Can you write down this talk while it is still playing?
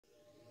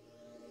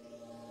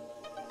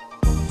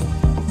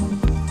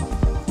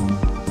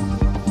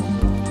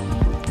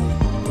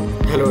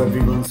Hello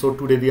everyone, so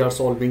today we are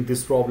solving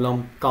this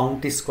problem,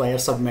 count square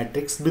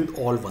submatrix with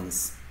all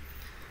ones.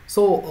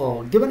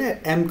 So given a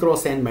m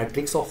cross n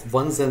matrix of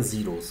ones and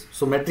zeros,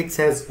 so matrix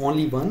has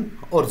only 1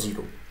 or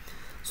 0.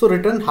 So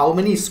return how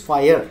many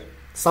square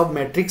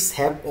submatrix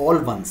have all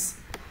ones.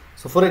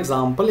 So for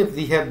example, if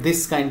we have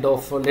this kind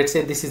of, let's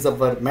say this is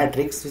our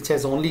matrix which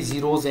has only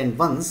zeros and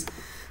ones,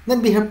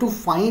 then we have to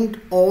find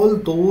all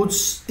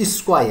those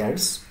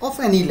squares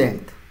of any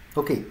length.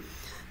 Okay.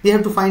 We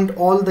have to find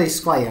all the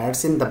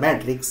squares in the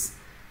matrix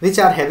which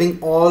are having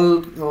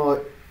all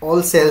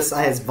cells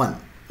as 1.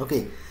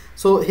 Okay,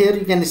 so here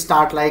you can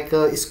start like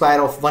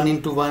square of 1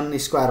 into 1,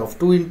 square of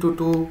 2 into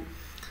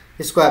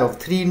 2, square of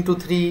 3 into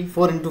 3,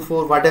 4 into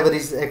 4, whatever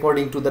is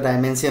according to the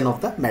dimension of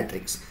the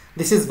matrix.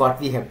 This is what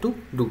we have to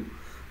do.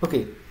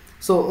 Okay,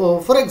 so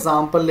for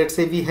example, let's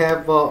say we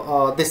have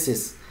let's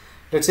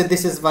say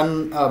this is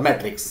one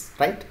matrix,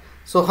 right?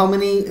 So how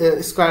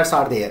many squares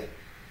are there?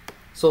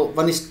 So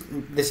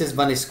this is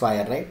one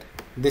square, right?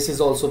 This is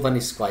also one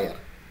square.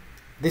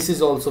 This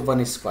is also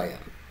one square.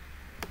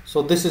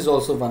 So this is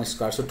also one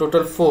square. So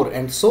total 4,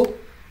 and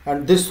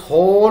this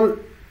whole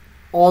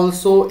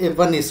also a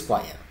one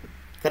square,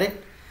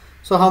 correct?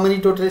 So how many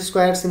total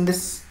squares in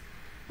this?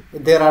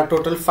 There are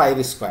total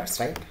 5 squares,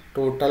 right?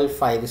 Total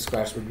 5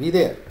 squares would be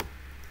there.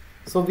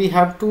 So we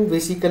have to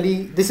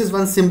basically, this is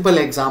one simple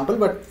example,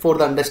 but for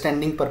the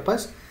understanding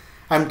purpose,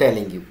 I'm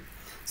telling you.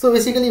 So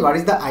basically what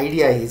is the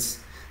idea is,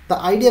 the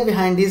idea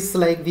behind is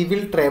like we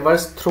will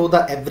traverse through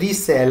the every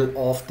cell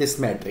of this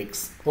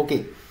matrix.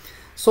 Okay,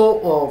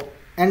 so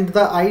and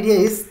the idea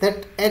is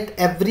that at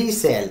every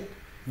cell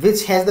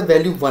which has the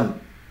value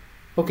 1,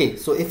 okay,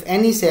 so if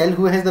any cell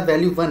who has the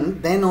value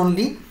 1, then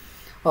only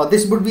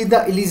this would be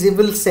the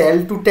eligible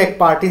cell to take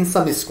part in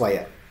some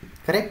square,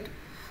 correct?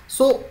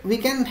 So we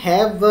can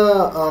have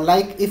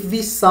like if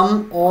we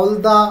sum all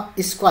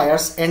the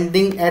squares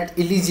ending at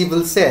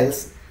eligible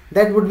cells,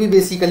 that would be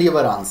basically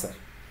our answer.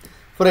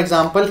 For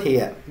example,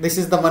 here, this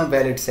is the one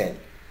valid cell.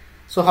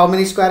 So how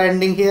many square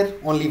ending here?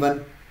 Only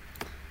 1.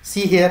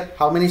 See here,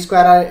 how many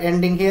square are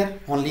ending here?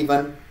 Only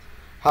 1.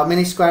 How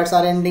many squares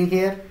are ending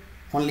here?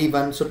 Only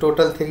 1. So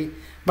total 3.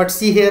 But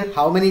see here,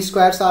 how many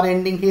squares are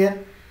ending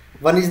here?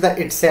 1 is the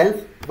itself,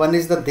 1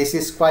 is the this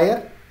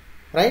square,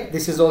 right?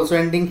 This is also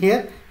ending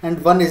here,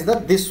 and 1 is the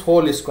this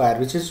whole square,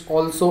 which is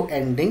also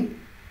ending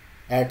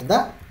at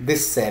the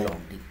this cell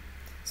only.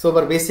 So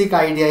our basic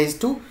idea is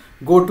to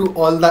go to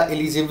all the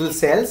eligible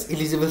cells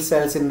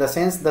in the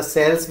sense the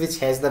cells which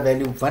has the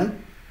value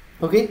 1,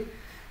 okay,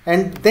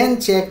 and then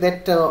check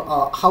that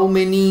how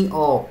many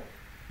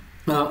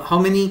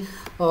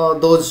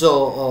those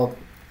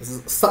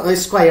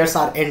squares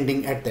are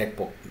ending at that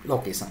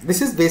location.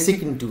 This is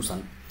basic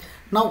intuition.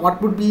 Now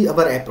what would be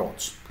our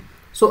approach?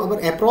 So our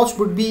approach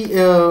would be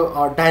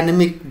a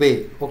dynamic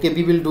way. Okay,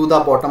 we will do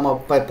the bottom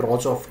up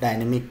approach of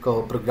dynamic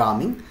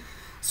programming.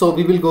 So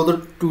we will go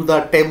to the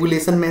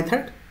tabulation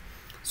method.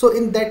 So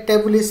in that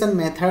tabulation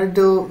method,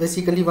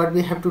 basically what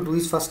we have to do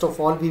is, first of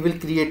all, we will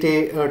create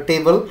a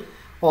table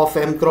of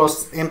m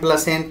cross m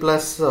plus n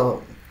plus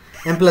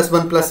m plus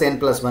 1 plus n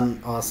plus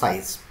 1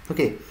 size.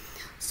 Okay,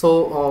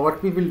 so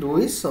what we will do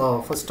is,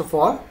 first of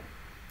all,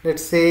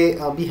 let's say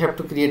we have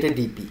to create a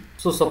DP.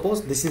 So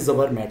suppose this is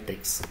our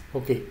matrix.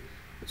 Okay,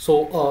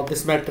 so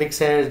this matrix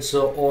has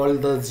all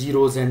the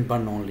zeros and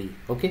 1 only.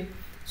 Okay,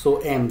 so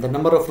m, the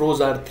number of rows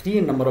are 3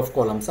 and number of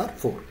columns are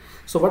 4.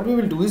 So what we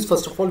will do is,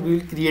 first of all, we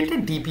will create a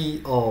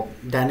DP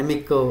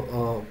dynamic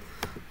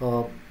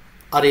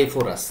array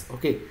for us.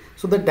 Okay,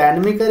 so the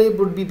dynamic array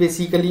would be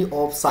basically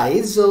of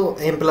size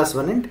m plus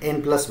 1 and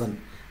n plus 1.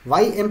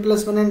 Why m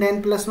plus 1 and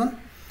n plus 1?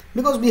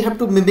 Because we have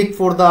to mimic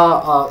for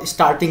the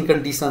starting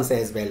conditions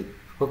as well.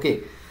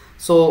 Okay,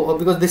 so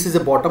because this is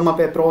a bottom up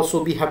approach,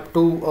 so we have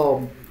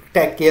to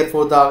take care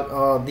for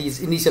the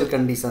these initial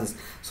conditions.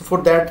 So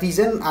for that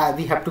reason,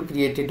 we have to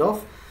create it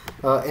of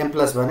m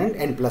plus 1 and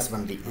n plus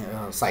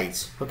 1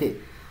 size. Okay,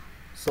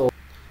 so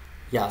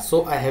yeah,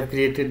 so I have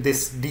created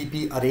this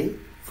DP array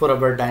for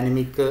our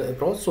dynamic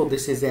approach. So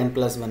this is m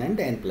plus 1 and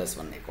n plus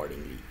 1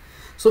 accordingly.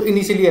 So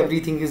initially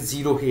everything is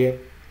 0 here,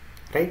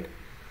 right?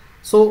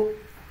 So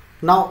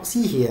now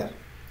see here,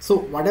 so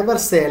whatever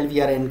cell we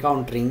are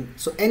encountering,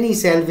 so any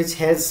cell which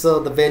has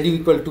the value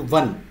equal to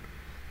 1,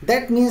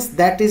 that means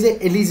that is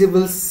a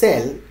eligible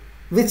cell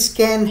which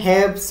can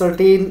have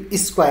certain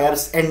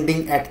squares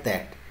ending at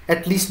that.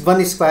 At least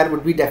one square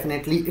would be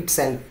definitely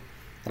itself,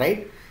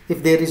 right?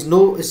 If there is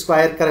no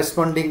square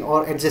corresponding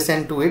or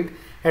adjacent to it,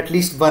 at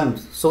least 1.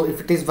 So if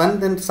it is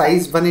 1, then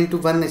size 1 into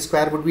 1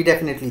 square would be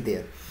definitely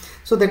there.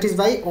 So that is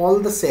why all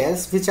the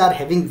cells which are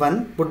having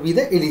 1 would be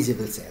the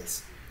eligible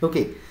cells.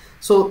 Okay,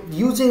 so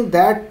using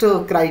that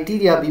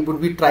criteria, we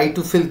would be try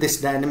to fill this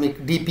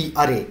dynamic DP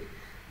array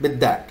with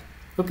that.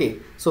 Okay,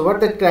 so what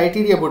the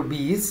criteria would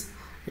be is,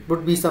 it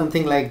would be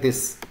something like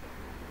this.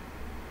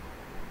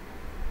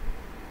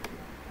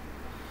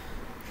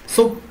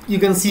 So you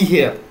can see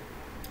here,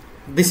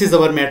 this is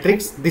our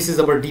matrix, this is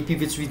our DP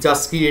which we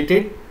just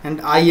created,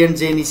 and I and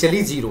j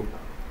initially 0.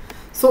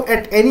 So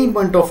at any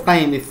point of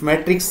time, if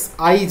matrix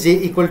ij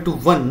equal to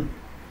 1,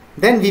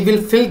 then we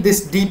will fill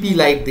this dp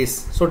like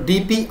this. So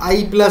dp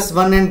I plus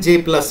 1 and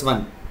j plus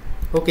 1,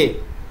 okay,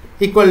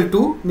 equal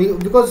to,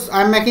 because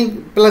I am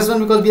making plus 1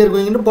 because we are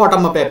going into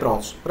bottom up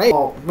approach, right?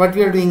 What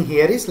we are doing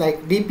here is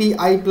like dp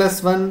I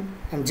plus 1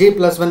 and j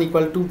plus 1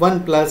 equal to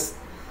 1 plus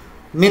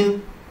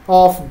min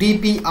of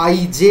dp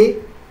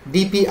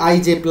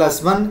ij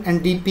plus 1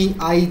 and dp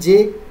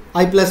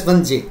I plus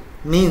 1j.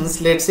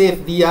 Means, let's say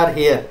if we are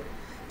here,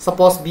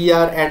 suppose we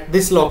are at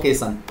this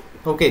location,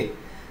 okay,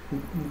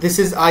 this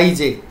is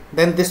ij,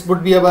 then this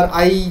would be our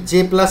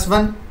ij plus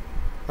 1,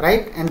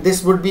 right, and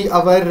this would be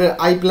our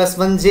I plus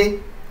 1j,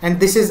 and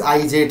this is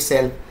ij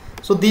itself.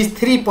 So these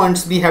 3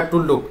 points we have to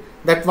look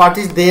that what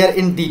is there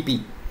in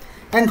dp,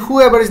 and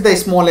whoever is the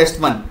smallest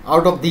one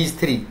out of these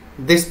 3,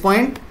 this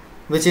point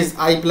which is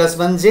I plus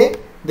 1j,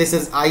 this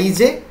is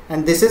ij,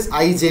 and this is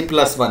ij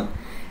plus 1.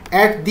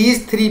 At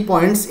these 3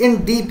 points in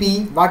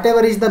dp,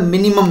 whatever is the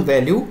minimum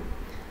value,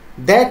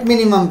 that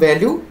minimum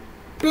value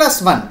plus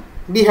 1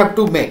 we have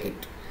to make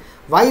it.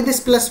 Why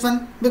this plus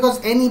 1? Because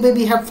anyway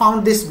we have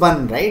found this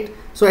 1, right?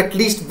 So at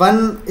least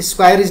 1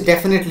 square is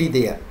definitely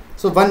there.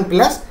 So 1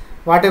 plus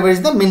whatever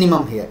is the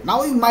minimum here.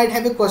 Now you might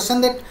have a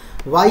question that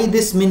why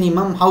this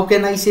minimum? How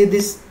can I say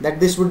this, that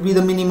this would be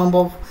the minimum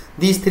of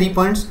these 3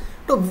 points?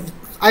 So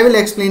I will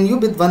explain you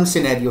with one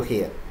scenario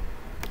here.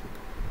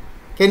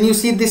 Can you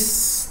see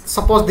this?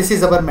 Suppose this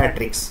is our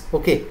matrix,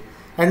 okay,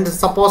 and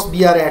suppose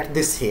we are at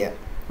this here,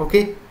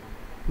 okay,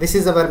 this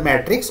is our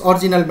matrix,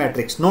 original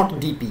matrix, not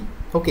dp,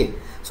 okay.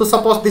 So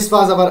suppose this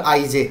was our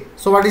ij.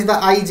 So what is the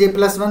ij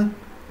plus 1?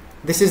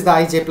 This is the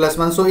ij plus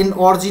 1. So in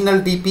original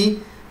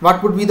dp,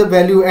 what would be the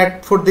value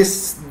at for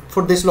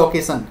this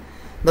location?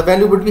 The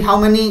value would be how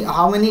many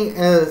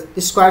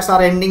squares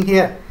are ending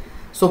here?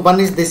 So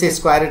 1 is this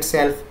square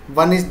itself,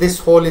 1 is this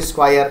whole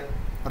square,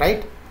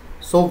 right?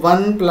 So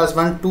 1 plus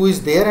 1, 2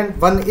 is there,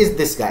 and 1 is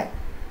this guy,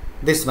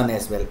 this one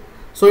as well.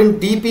 So in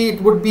dp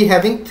it would be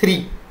having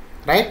 3,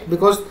 right,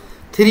 because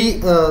 3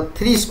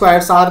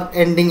 squares are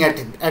ending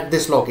at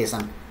this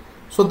location.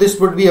 So this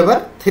would be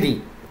our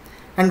 3.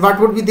 And what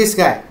would be this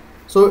guy?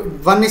 So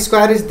 1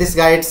 square is this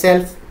guy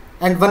itself,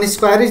 and 1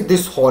 square is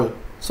this whole.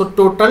 So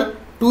total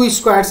 2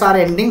 squares are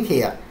ending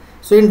here.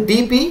 So in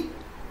dp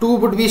 2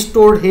 would be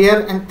stored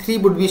here and 3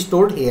 would be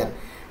stored here.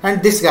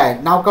 And this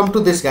guy, now come to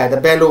this guy, the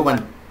below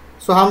one.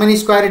 So how many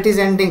square it is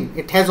ending?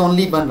 It has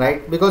only 1,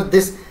 right? Because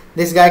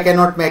this guy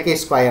cannot make a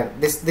square.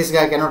 This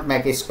guy cannot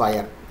make a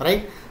square,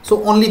 right?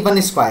 So only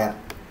 1 square.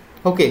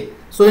 Okay.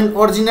 So in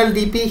original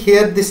dp,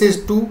 here this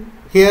is 2,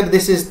 here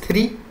this is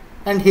 3,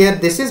 and here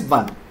this is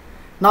 1.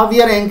 Now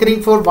we are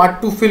anchoring for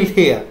what to fill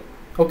here,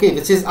 okay,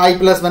 which is I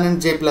plus 1 and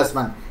j plus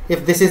 1.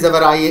 If this is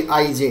our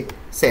ij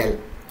cell,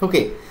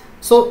 okay.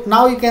 So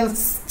now you can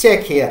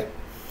check here.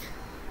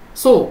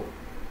 So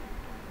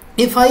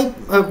if I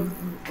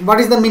what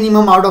is the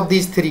minimum out of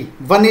these 3?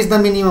 1 is the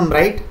minimum,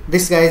 right?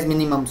 This guy is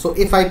minimum. So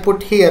if I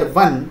put here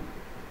 1,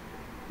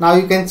 now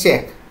you can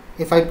check.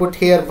 If I put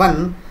here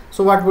 1,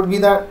 so what would be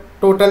the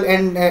total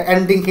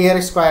ending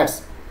here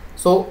squares?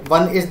 So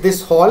 1 is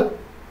this whole,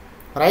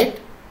 right?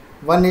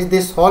 1 is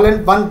this whole,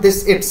 and 1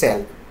 this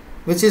itself,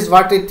 which is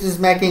what it is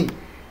making.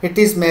 It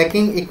is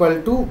making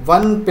equal to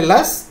 1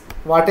 plus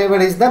whatever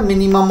is the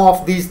minimum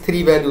of these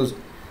 3 values.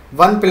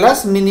 1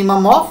 plus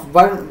minimum of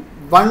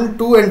 1,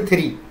 2 and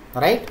 3,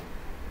 right?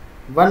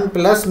 1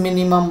 plus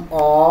minimum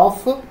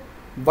of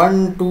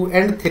 1, 2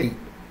 and 3.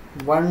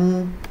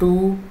 1,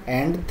 2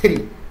 and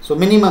 3. So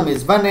minimum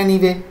is 1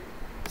 anyway.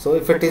 So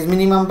if it is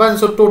minimum 1,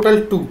 so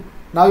total 2.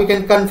 Now you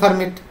can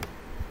confirm it.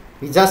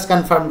 We just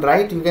confirmed,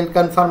 right? You can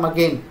confirm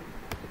again.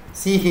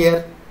 See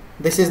here,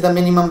 this is the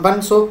minimum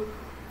 1. So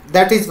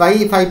that is why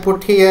if I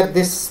put here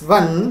this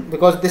 1,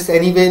 because this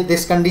anyway,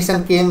 this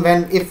condition came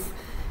when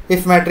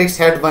if matrix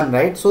had 1,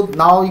 right? So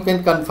now you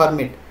can confirm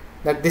it,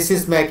 that this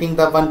is making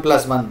the 1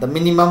 plus 1, the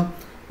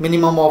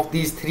minimum of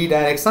these 3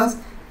 directions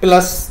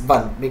plus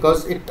 1,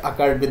 because it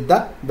occurred with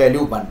the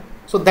value 1.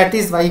 So that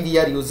is why we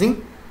are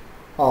using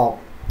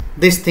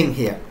this thing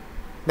here.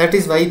 That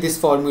is why this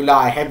formula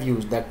I have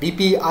used, that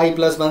dp I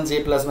plus 1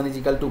 j plus 1 is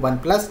equal to 1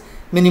 plus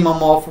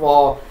minimum of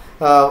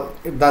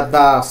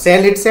the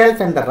cell itself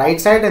and the right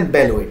side and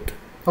below it.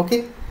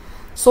 Okay.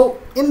 So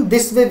in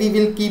this way we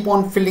will keep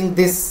on filling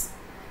this,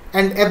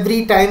 and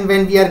every time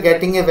when we are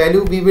getting a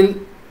value, we will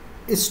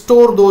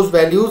store those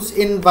values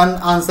in one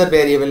answer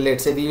variable.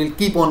 Let's say we will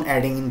keep on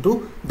adding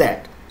into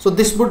that. So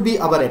this would be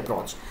our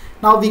approach.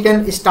 Now we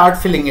can start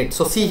filling it.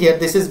 So see here,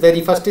 this is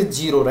very first is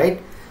 0,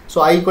 right?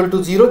 So I equal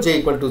to 0, j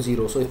equal to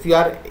 0. So if you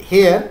are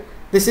here,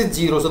 this is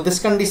 0. So this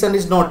condition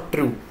is not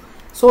true.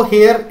 So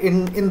here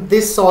in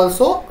this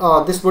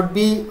also, this would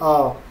be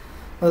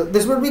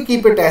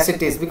keep it as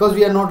it is, because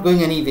we are not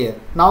going anywhere.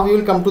 Now we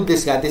will come to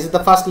this guy. This is the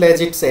first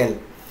legit cell.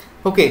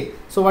 Okay.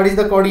 So what is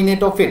the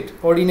coordinate of it?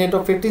 Coordinate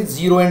of it is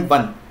 0 and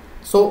 1.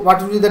 So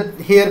what will be the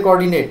here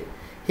coordinate?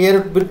 Here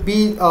it would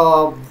be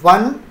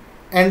 1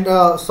 and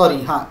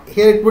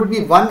here it would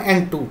be 1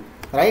 and 2,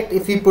 right?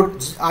 If we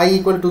put I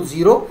equal to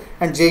 0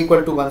 and j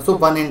equal to 1, so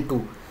 1 and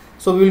 2.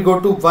 So we will go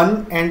to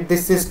 1 and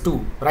this is 2,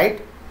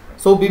 right?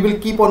 So we will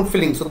keep on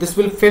filling. So this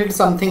will fill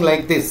something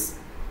like this.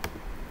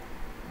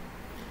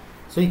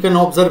 So you can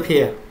observe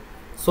here.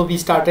 So we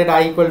started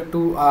I equal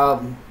to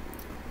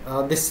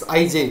this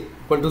ij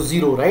equal to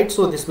 0, right?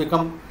 So this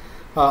become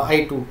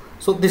I2.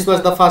 So this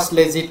was the first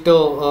legit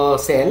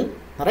cell,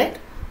 right?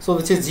 So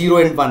which is 0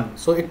 and 1.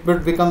 So it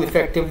would become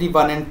effectively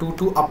 1 and 2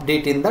 to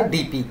update in the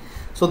DP.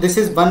 So this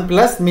is 1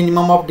 plus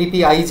minimum of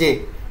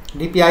dpij.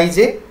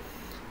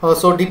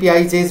 So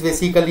dpij is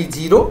basically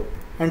 0,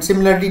 and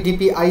similarly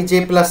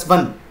dpij plus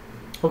 1.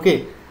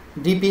 Okay,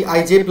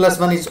 dpij plus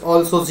 1 is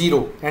also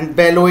 0, and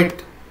below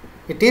it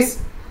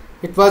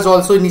it was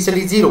also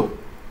initially 0.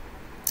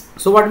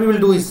 So what we will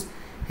do is,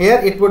 here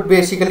it would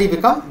basically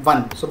become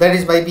 1. So that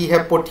is why we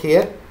have put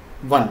here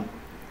 1,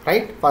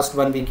 right? First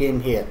one we came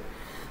here.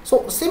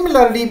 So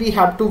similarly we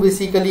have to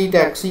basically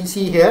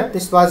see here,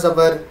 this was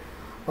our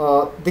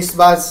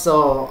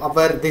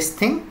this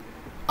thing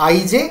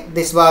ij,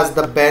 this was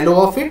the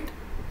below of it,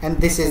 and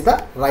this is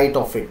the right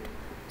of it.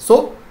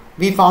 So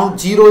we found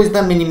 0 is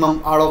the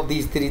minimum out of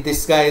these three.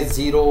 This guy is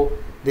 0,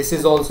 this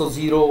is also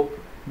 0,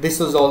 this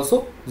is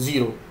also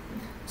 0.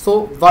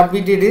 So what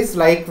we did is,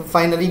 like,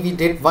 finally we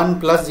did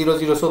 1 plus 0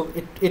 0, so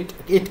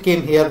it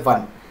came here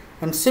 1,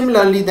 and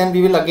similarly then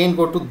we will again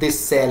go to this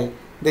cell.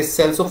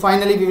 So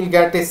finally we will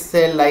get a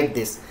cell like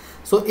this.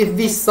 So if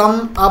we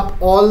sum up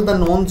all the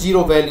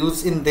non-zero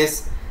values in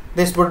this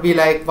would be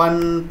like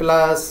 1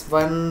 plus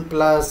 1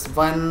 plus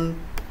 1.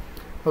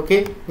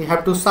 Okay, we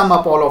have to sum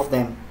up all of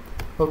them.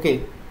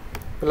 Okay,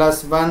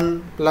 plus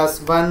 1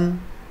 plus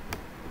 1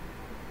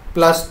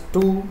 plus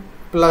 2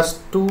 plus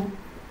 2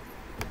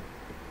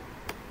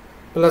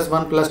 plus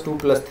 1 plus 2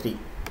 plus 3.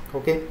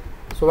 Okay,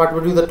 so what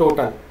would be the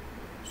total?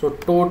 So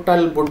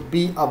total would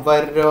be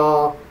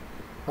our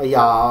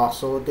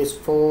so this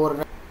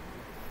 4.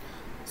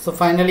 So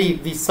finally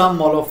we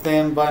sum all of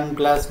them, 1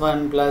 plus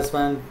 1 plus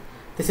 1.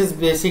 This is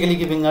basically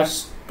giving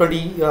us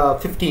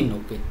 15.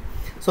 Okay,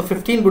 so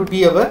 15 would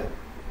be our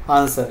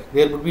answer.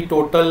 There would be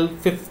total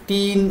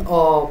 15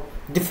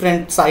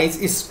 different size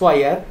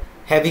square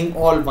having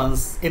all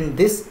ones in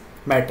this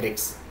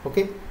matrix.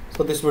 Okay,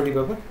 so this would be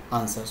our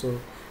answer. So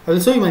I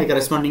will show you my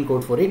corresponding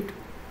code for it.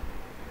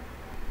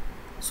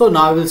 So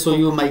now I will show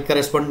you my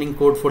corresponding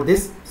code for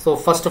this. So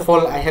first of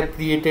all, I have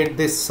created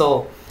this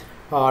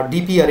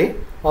DP array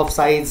of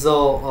size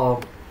the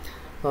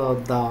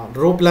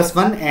row plus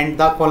 1 and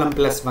the column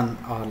plus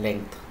 1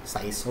 length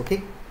size.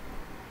 Okay,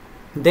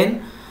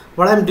 then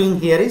what I'm doing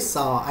here is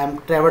I'm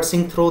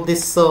traversing through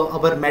this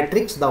our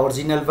matrix, the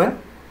original one,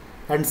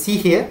 and see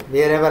here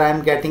wherever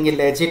I'm getting a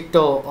legit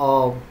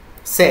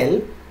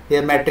cell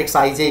where matrix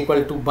ij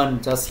equal to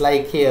 1, just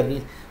like here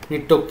we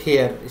took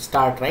here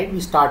start, right?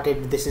 We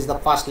started, this is the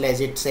first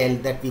legit cell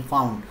that we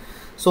found.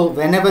 So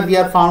whenever we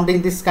are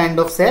finding this kind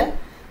of cell,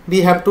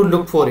 we have to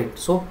look for it.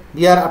 So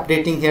we are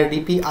updating here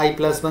dp I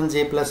plus 1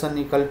 j plus 1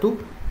 equal to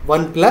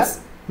 1 plus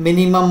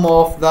minimum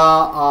of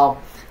the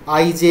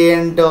ij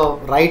and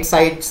right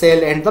side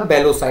cell and the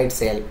below side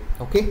cell.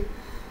 Okay,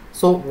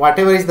 so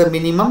whatever is the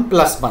minimum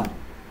plus 1,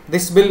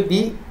 this will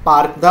be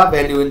park the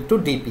value into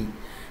dp.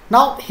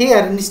 Now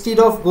here, instead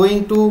of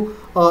going to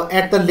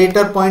at the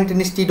later point,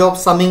 instead of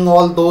summing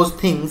all those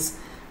things,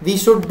 we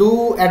should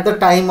do at the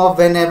time of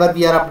whenever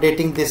we are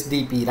updating this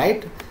dp,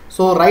 right?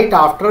 So right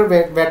after,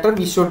 better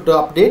we should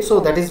update. So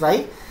that is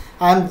why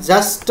I am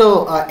just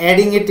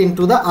adding it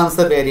into the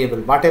answer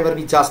variable, whatever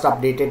we just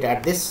updated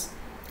at this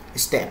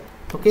step.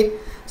 Okay,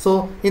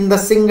 so in the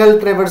single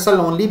traversal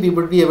only we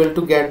would be able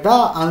to get the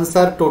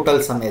answer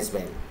total sum as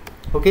well.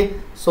 Okay,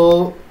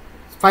 so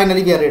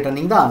finally we are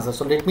returning the answer.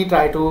 So let me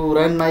try to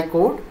run my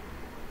code,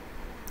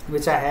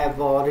 which I have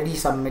already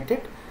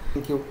submitted.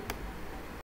 Thank you.